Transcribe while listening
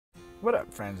What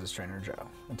up, friends? It's Trainer Joe,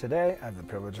 and today I have the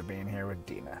privilege of being here with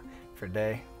Dina for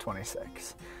day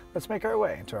 26. Let's make our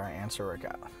way into our answer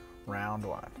workout, round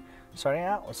 1. Starting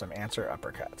out with some answer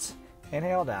uppercuts.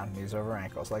 Inhale down, knees over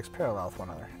ankles, legs parallel with one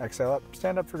another. Exhale up,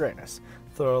 stand up for greatness.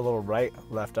 Throw a little right,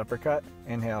 left uppercut.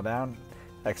 Inhale down,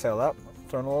 exhale up,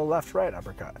 throw a little left, right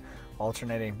uppercut,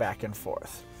 alternating back and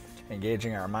forth,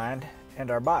 engaging our mind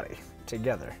and our body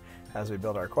together as we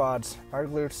build our quads, our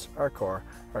glutes, our core,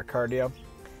 our cardio.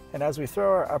 And as we throw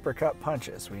our uppercut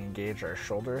punches, we engage our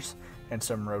shoulders and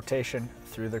some rotation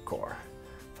through the core.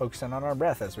 Focusing on our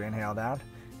breath as we inhale down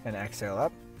and exhale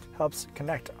up helps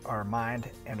connect our mind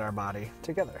and our body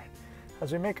together.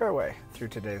 As we make our way through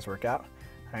today's workout,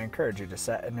 I encourage you to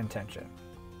set an intention.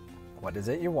 What is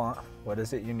it you want? What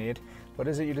is it you need? What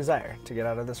is it you desire to get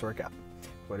out of this workout?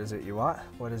 What is it you want?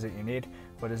 What is it you need?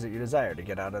 What is it you desire to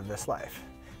get out of this life?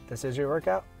 This is your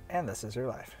workout and this is your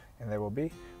life, and they will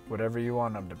be whatever you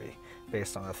want them to be,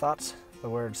 based on the thoughts, the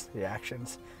words, the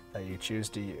actions that you choose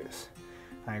to use.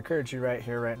 I encourage you right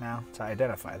here, right now, to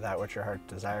identify that which your heart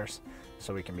desires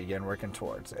so we can begin working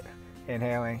towards it.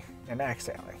 Inhaling and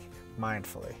exhaling,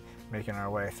 mindfully, making our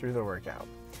way through the workout,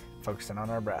 focusing on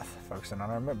our breath, focusing on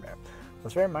our movement.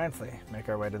 Let's very mindfully make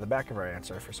our way to the back of our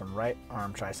answer for some right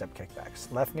arm tricep kickbacks.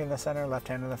 Left knee in the center, left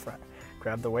hand in the front.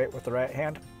 Grab the weight with the right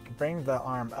hand, bring the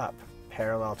arm up,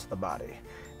 parallel to the body.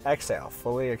 Exhale,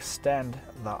 fully extend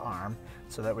the arm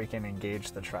so that we can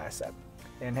engage the tricep.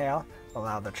 Inhale,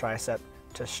 allow the tricep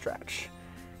to stretch.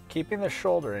 Keeping the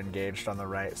shoulder engaged on the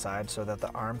right side so that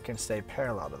the arm can stay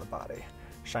parallel to the body,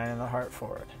 shining the heart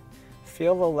forward.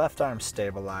 Feel the left arm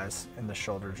stabilize in the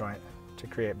shoulder joint to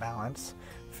create balance.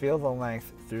 Feel the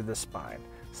length through the spine,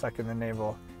 sucking the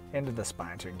navel into the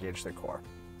spine to engage the core.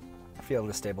 Feel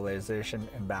the stabilization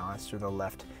and balance through the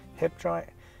left hip joint,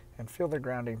 and feel the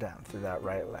grounding down through that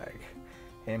right leg.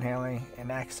 Inhaling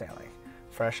and exhaling,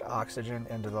 fresh oxygen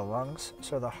into the lungs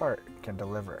so the heart can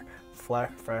deliver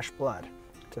fresh blood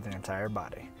to the entire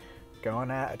body.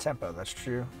 Going at a tempo that's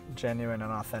true, genuine,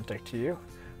 and authentic to you,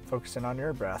 focusing on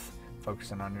your breath,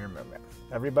 focusing on your movement.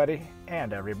 Everybody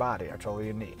and every body are totally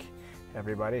unique.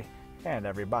 Everybody and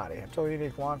every body have totally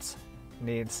unique wants,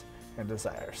 needs, and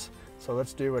desires. So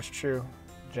let's do what's true,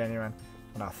 genuine,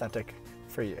 and authentic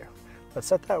for you. Let's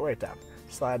set that weight down.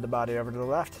 Slide the body over to the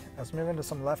left as we move into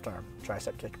some left arm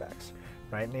tricep kickbacks.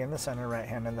 Right knee in the center, right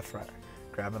hand in the front.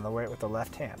 Grabbing the weight with the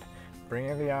left hand.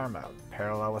 Bringing the arm out,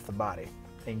 parallel with the body.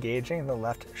 Engaging the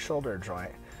left shoulder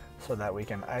joint so that we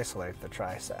can isolate the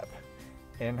tricep.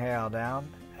 Inhale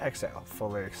down, exhale,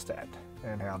 fully extend.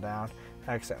 Inhale down,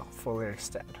 exhale, fully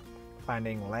extend.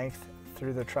 Finding length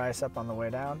through the tricep on the way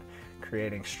down,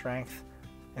 creating strength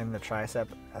in the tricep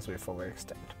as we fully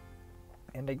extend.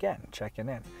 And again, checking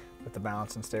in with the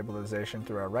balance and stabilization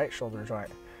through our right shoulder joint,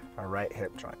 our right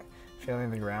hip joint,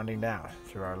 feeling the grounding down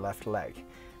through our left leg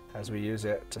as we use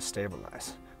it to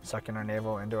stabilize, sucking our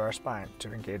navel into our spine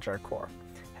to engage our core,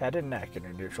 head and neck in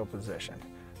a neutral position,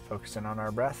 focusing on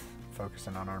our breath,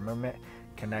 focusing on our movement,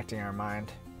 connecting our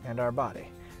mind and our body,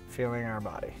 feeling our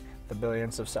body, the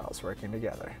billions of cells working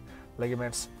together,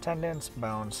 ligaments, tendons,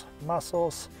 bones,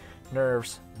 muscles,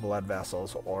 nerves, blood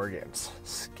vessels, organs,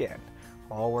 skin,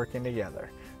 all working together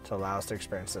to allow us to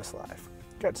experience this life.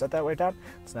 Good, set that weight down.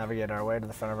 Let's navigate our way to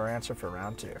the front of our answer for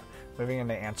round 2. Moving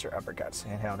into answer uppercuts.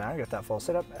 Inhale down, get that full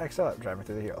sit up, exhale up, driving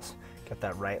through the heels. Get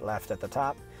that right left at the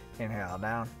top, inhale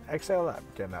down, exhale up,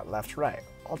 getting that left right,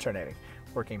 alternating,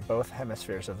 working both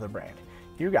hemispheres of the brain.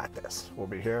 You got this. We'll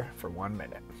be here for 1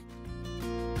 minute.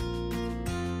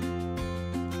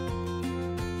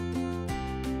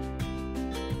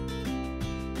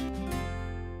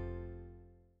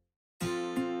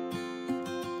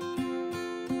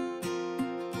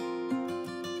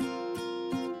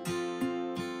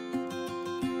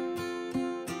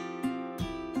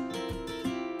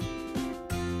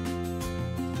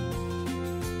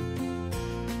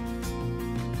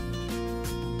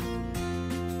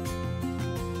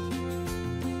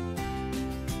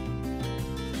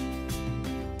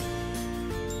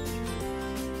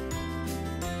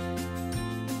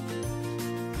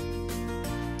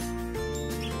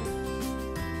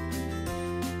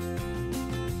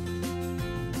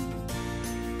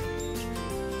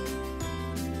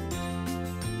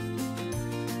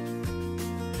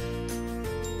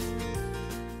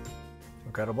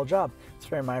 Incredible job. Let's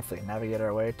very mindfully navigate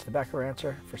our way to the back of our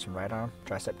answer for some right arm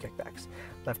tricep kickbacks.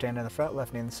 Left hand in the front,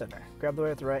 left knee in the center. Grab the weight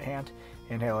with the right hand,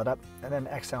 inhale it up, and then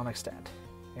exhale and extend.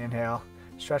 Inhale,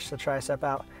 stretch the tricep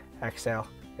out, exhale,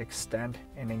 extend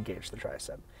and engage the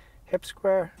tricep. Hip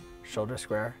square, shoulder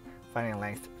square, finding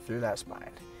length through that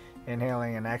spine.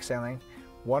 Inhaling and exhaling,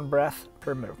 one breath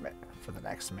per movement for the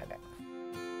next minute.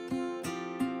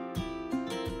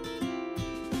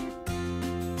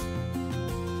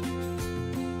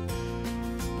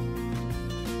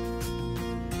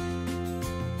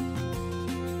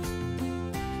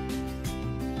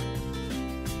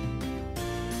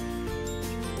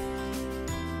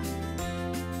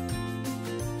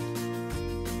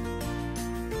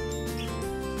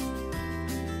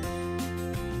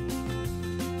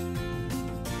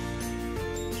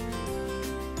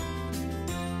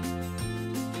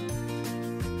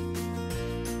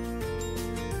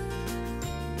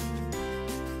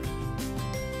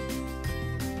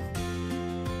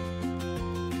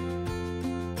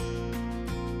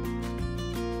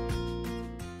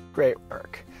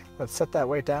 Let's set that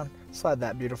weight down, slide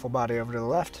that beautiful body over to the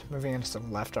left, moving into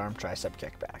some left arm tricep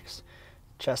kickbacks.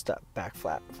 Chest up, back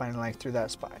flat, finding length through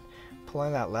that spine.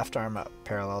 Pulling that left arm up,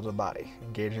 parallel to the body,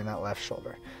 engaging that left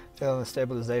shoulder. Feeling the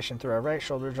stabilization through our right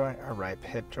shoulder joint, our right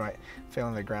hip joint,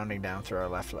 feeling the grounding down through our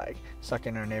left leg.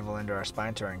 Sucking our navel into our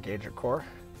spine to engage our core.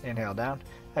 Inhale down,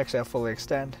 exhale, fully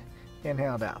extend.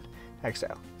 Inhale down,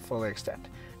 exhale, fully extend.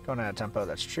 Going at a tempo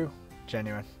that's true,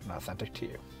 genuine, and authentic to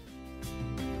you.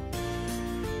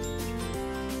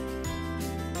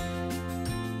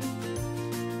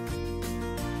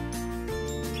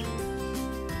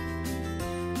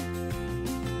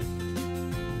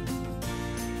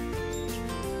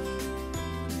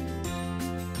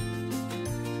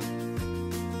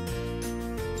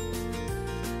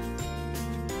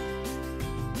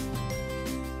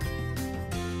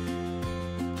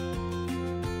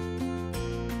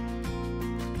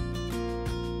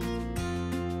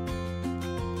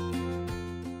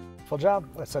 Full job.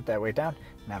 Let's set that weight down,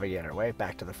 navigate our way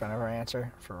back to the front of our answer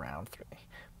for round 3.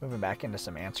 Moving back into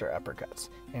some answer uppercuts.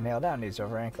 Inhale down, knees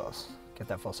over ankles. Get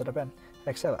that full sit-up in.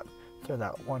 Exhale up. Throw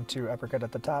that 1-2 uppercut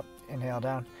at the top. Inhale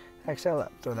down. Exhale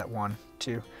up. Throw that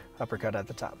 1-2 uppercut at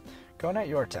the top. Going at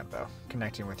your tempo,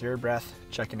 connecting with your breath,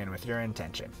 checking in with your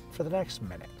intention for the next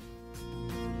minute.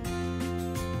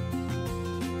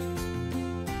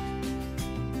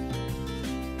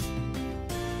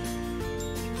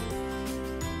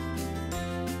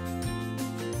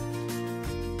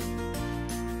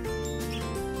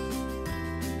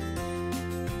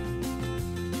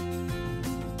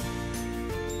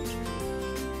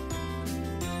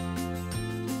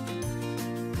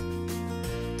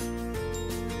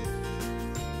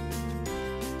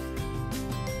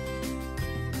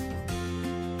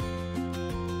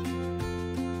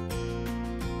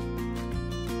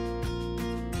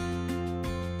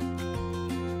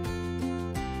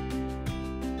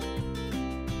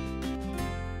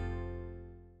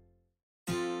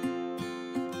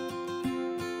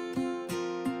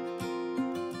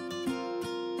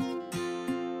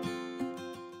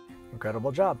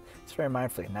 Incredible job. Let's very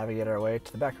mindfully navigate our way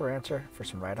to the back of our answer for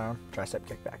some right arm tricep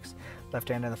kickbacks. Left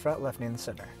hand in the front, left knee in the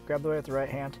center. Grab the weight with the right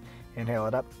hand, inhale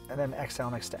it up, and then exhale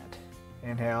and extend.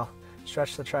 Inhale,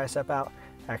 stretch the tricep out,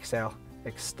 exhale,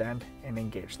 extend and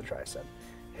engage the tricep.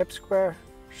 Hip square,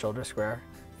 shoulder square,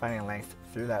 finding length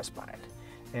through that spine.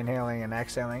 Inhaling and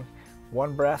exhaling,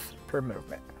 1 breath per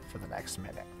movement for the next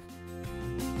minute.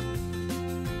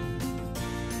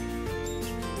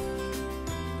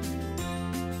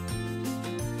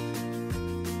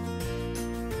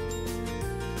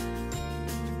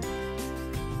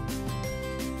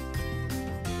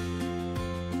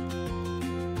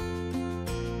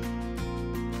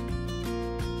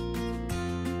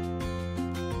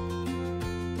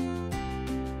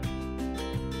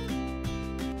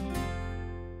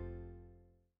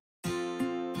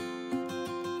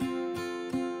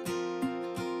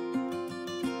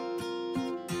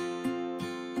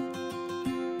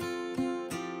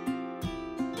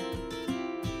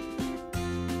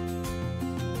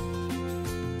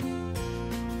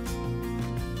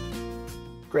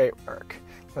 Great work.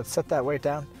 Let's set that weight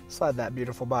down, slide that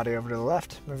beautiful body over to the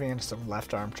left, moving into some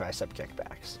left arm tricep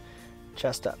kickbacks.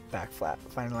 Chest up, back flat,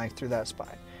 finding length through that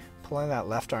spine. Pulling that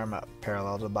left arm up,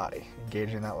 parallel to the body,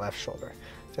 engaging that left shoulder.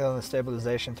 Feeling the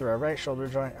stabilization through our right shoulder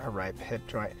joint, our right hip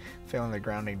joint, feeling the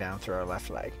grounding down through our left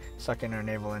leg. Sucking our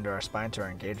navel into our spine to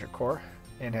engage our core.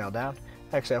 Inhale down,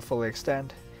 exhale, fully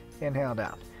extend. Inhale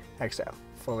down, exhale,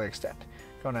 fully extend.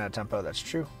 Going at a tempo that's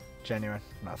true, genuine,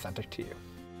 and authentic to you.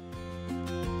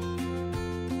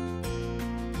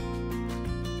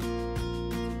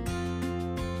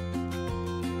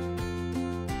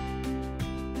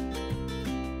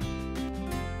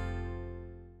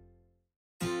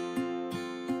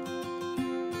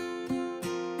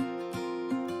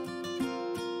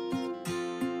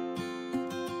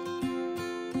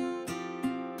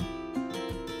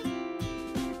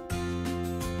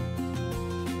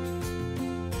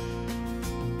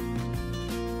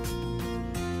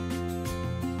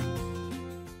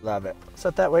 Love it.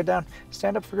 Set that weight down,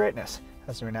 stand up for greatness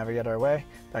as we navigate our way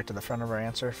back to the front of our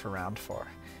answer for round 4.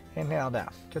 Inhale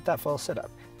down, get that full sit up.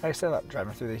 Exhale up,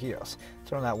 driving through the heels,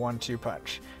 throwing that 1-2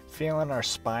 punch. Feeling our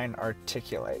spine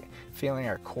articulate, feeling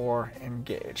our core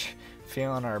engage,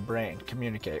 feeling our brain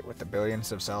communicate with the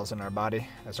billions of cells in our body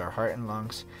as our heart and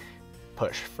lungs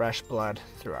push fresh blood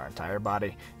through our entire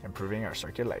body, improving our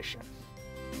circulation.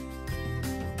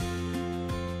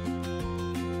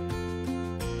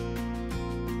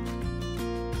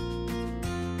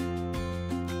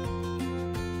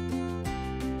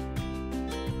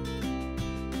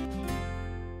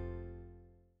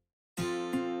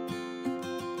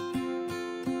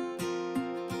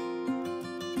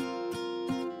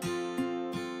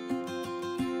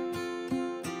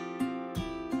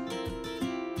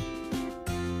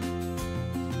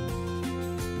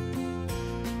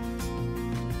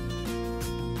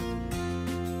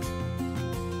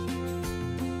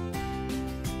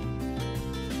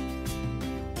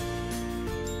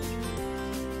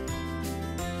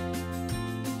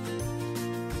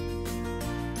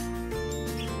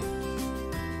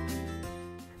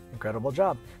 Incredible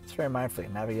job. Let's very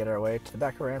mindfully navigate our way to the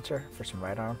back of our answer for some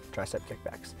right arm tricep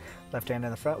kickbacks. Left hand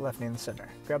in the front, left knee in the center.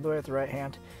 Grab the weight with the right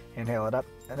hand, inhale it up,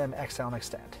 and then exhale and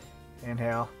extend.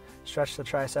 Inhale, stretch the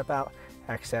tricep out.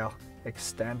 Exhale,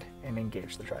 extend and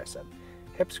engage the tricep.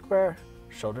 Hip square,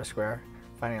 shoulder square,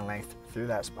 finding length through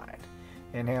that spine.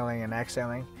 Inhaling and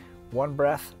exhaling, 1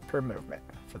 breath per movement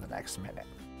for the next minute.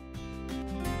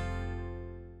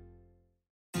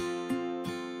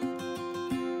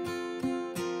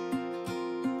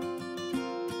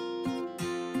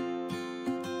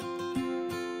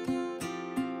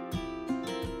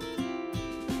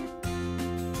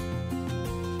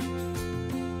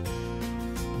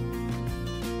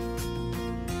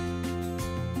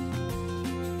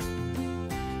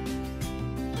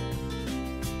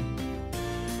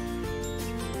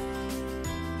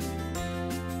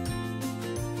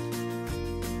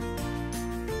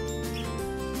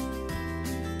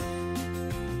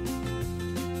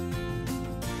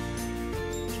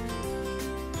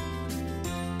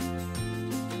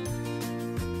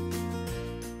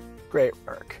 Great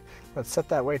work. Let's set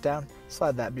that weight down,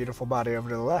 slide that beautiful body over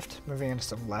to the left, moving into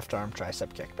some left arm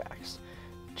tricep kickbacks.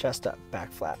 Chest up, back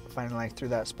flat, finding length through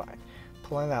that spine.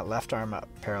 Pulling that left arm up,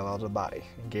 parallel to the body,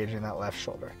 engaging that left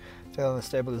shoulder. Feeling the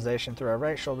stabilization through our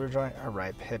right shoulder joint, our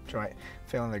right hip joint,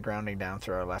 feeling the grounding down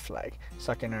through our left leg.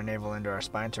 Sucking our navel into our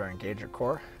spine to engage our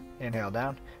core. Inhale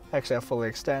down, exhale, fully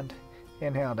extend.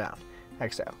 Inhale down,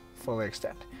 exhale, fully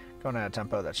extend. Going at a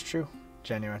tempo that's true,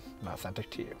 genuine, and authentic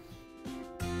to you.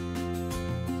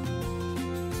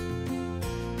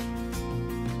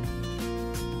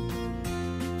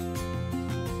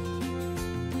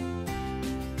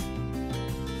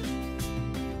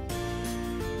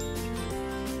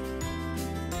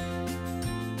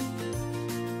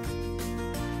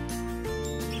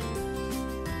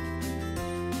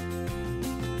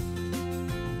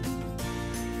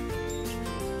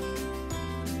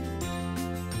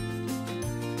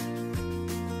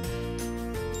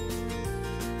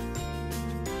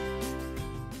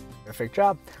 Perfect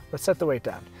job. Let's set the weight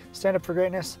down. Stand up for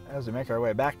greatness as we make our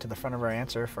way back to the front of our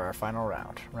answer for our final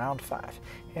round. Round 5.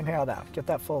 Inhale down. Get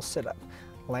that full sit up.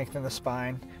 Lengthen the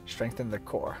spine. Strengthen the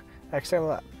core. Exhale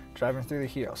up. Driving through the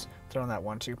heels. Throwing that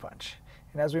 1-2 punch.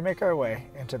 And as we make our way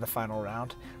into the final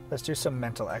round, let's do some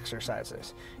mental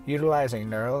exercises, utilizing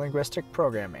neuro-linguistic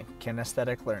programming,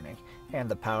 kinesthetic learning, and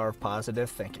the power of positive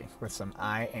thinking with some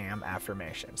I am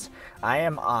affirmations. I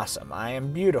am awesome. I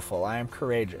am beautiful. I am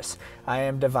courageous. I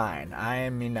am divine. I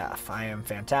am enough. I am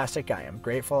fantastic. I am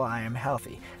grateful. I am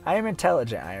healthy. I am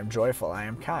intelligent. I am joyful. I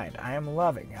am kind. I am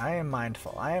loving. I am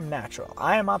mindful. I am natural.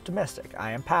 I am optimistic.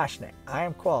 I am passionate. I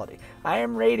am quality. I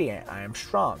am radiant. I am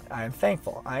strong. I am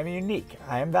thankful. I am unique.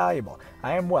 I am valuable.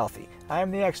 I am wealthy. I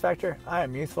am the X Factor. I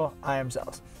am youthful. I am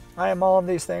zealous. I am all of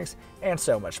these things and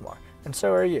so much more. And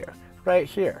so are you, right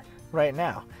here, right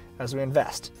now, as we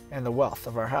invest in the wealth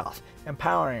of our health,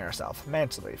 empowering ourselves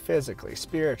mentally, physically,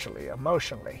 spiritually,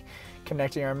 emotionally,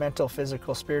 connecting our mental,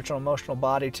 physical, spiritual, emotional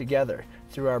body together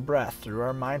through our breath, through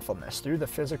our mindfulness, through the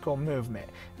physical movement,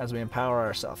 as we empower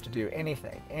ourselves to do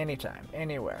anything, anytime,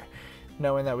 anywhere,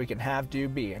 knowing that we can have, do,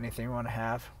 be anything we want to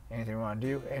have, anything we want to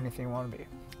do, anything we want to be.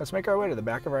 Let's make our way to the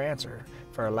back of our answer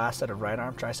for our last set of right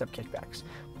arm tricep kickbacks.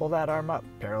 Pull that arm up,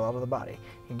 parallel to the body.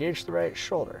 Engage the right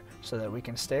shoulder so that we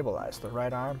can stabilize the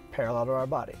right arm parallel to our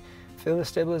body. Feel the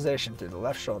stabilization through the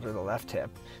left shoulder, the left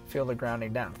hip. Feel the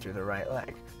grounding down through the right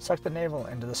leg. Suck the navel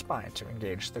into the spine to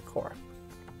engage the core.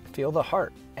 Feel the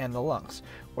heart and the lungs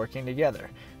working together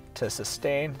to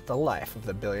sustain the life of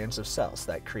the billions of cells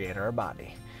that create our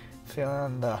body.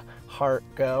 Feeling the heart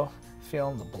go,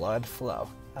 feeling the blood flow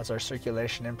as our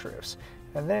circulation improves.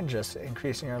 And then just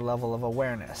increasing our level of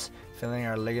awareness, feeling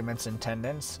our ligaments and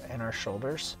tendons in our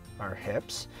shoulders, our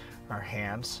hips, our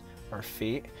hands, our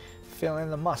feet, feeling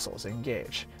the muscles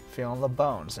engage, feeling the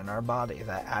bones in our body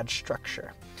that add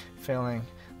structure, feeling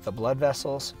the blood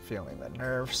vessels, feeling the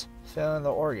nerves, feeling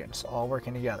the organs all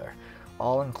working together,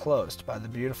 all enclosed by the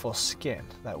beautiful skin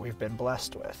that we've been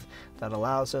blessed with that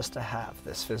allows us to have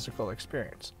this physical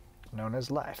experience known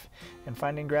as life, and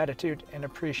finding gratitude and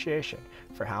appreciation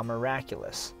for how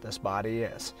miraculous this body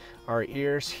is. Our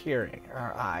ears hearing,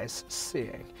 our eyes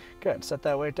seeing. Good, set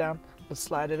that weight down. Let's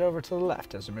slide it over to the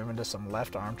left as we move into some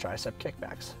left arm tricep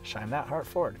kickbacks. Shine that heart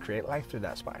forward, create length through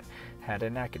that spine. Head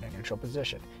and neck in a neutral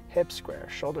position. Hip square,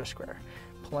 shoulder square.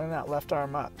 Pulling that left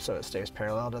arm up so it stays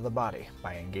parallel to the body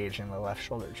by engaging the left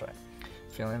shoulder joint.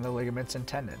 Feeling the ligaments and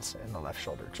tendons in the left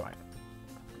shoulder joint.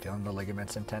 Feeling the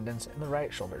ligaments and tendons in the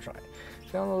right shoulder joint.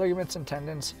 Feeling the ligaments and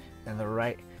tendons in the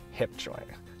right hip joint.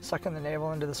 Sucking the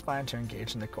navel into the spine to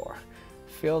engage in the core.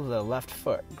 Feel the left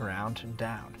foot ground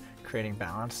down, creating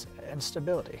balance and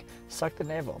stability. Suck the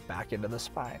navel back into the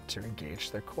spine to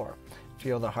engage the core.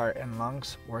 Feel the heart and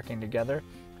lungs working together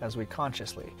as we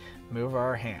consciously move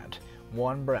our hand,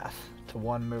 one breath to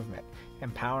one movement,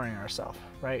 empowering ourselves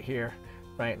right here,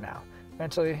 right now,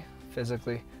 mentally,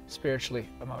 physically, spiritually,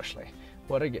 emotionally.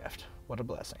 What a gift, what a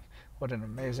blessing, what an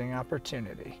amazing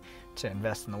opportunity to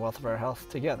invest in the wealth of our health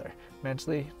together,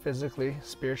 mentally, physically,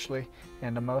 spiritually,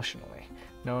 and emotionally.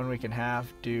 Knowing we can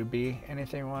have, do, be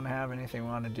anything we want to have, anything we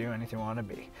want to do, anything we want to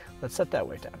be. Let's set that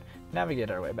weight down,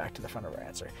 navigate our way back to the front of our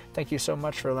answer. Thank you so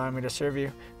much for allowing me to serve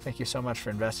you. Thank you so much for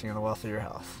investing in the wealth of your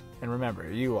health. And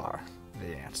remember, you are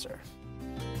the answer.